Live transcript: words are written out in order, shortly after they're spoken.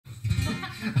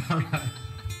All right.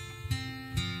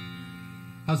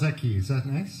 How's that key? Is that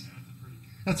nice?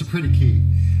 That's a pretty key.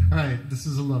 All right, this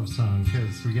is a love song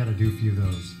because we got to do a few of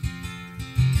those.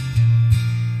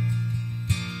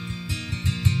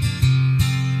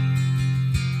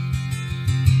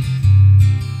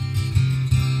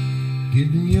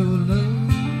 Give me your love,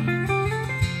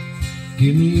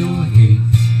 give me your hate,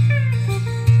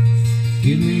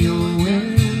 give me your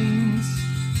wins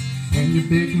and your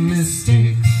big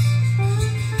mistakes.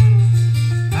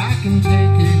 I can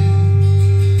take it,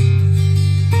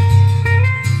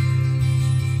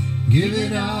 give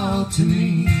it all to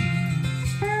me.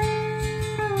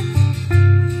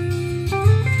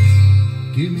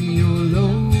 Give me your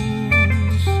lows,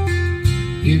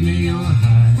 give me your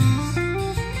highs,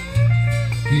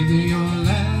 give me your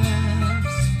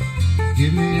laughs,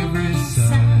 give me every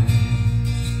sigh.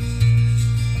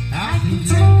 I can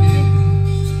take it,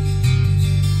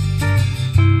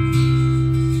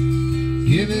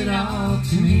 give it all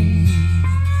to me.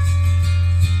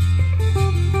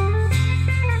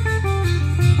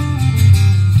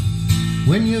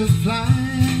 When you're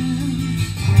flying,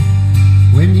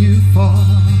 when you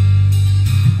fall,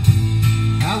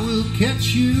 I will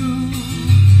catch you,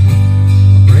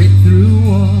 break through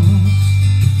walls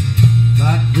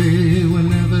like they were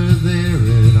never there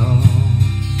at all.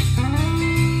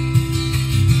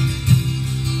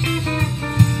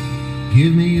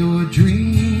 Give me your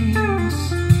dreams,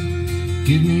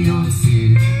 give me your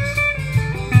fears,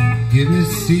 give me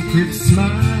secret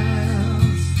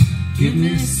smiles, give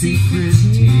me secret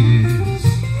tears.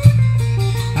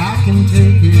 I can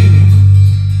take it,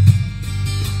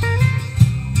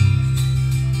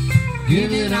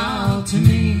 give it all to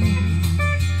me.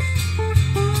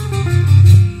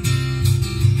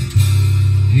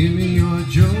 Give me your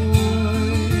joy,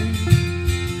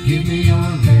 give me your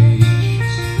rage.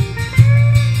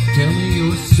 Tell me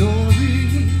your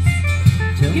story,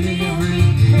 tell me every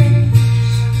page.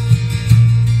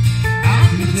 I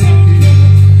can take it,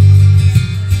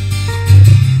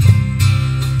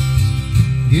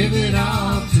 give it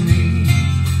all to me.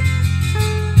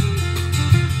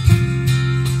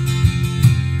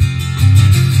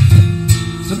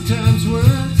 Sometimes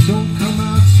words don't come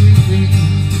out sweetly,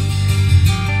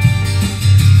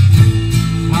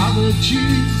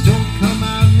 apologies don't come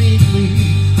out neatly,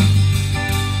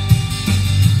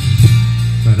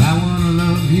 but I want to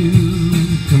love you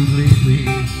completely.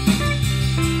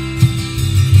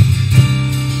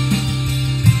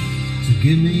 So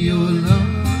give me your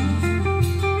love,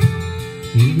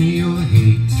 give me your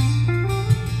hate,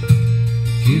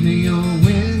 give me your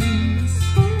wins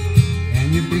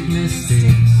and your big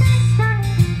mistakes.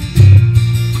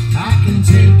 I can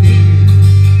take it,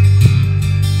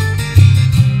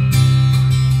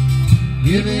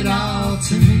 give it all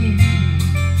to me.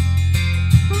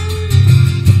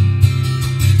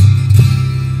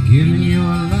 Give me your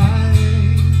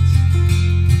light,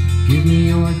 give me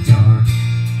your dark,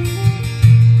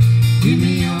 give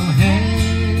me your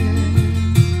hand,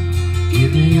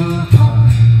 give me your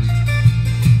heart.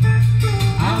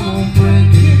 I won't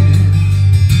break it,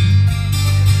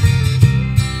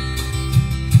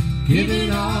 give it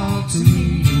all to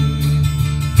me.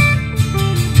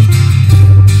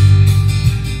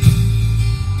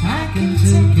 I can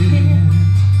take it,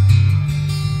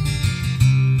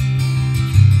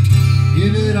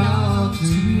 give it all to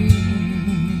me.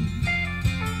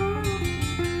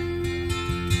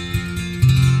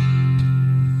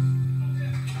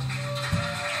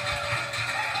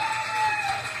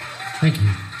 Thank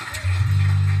you.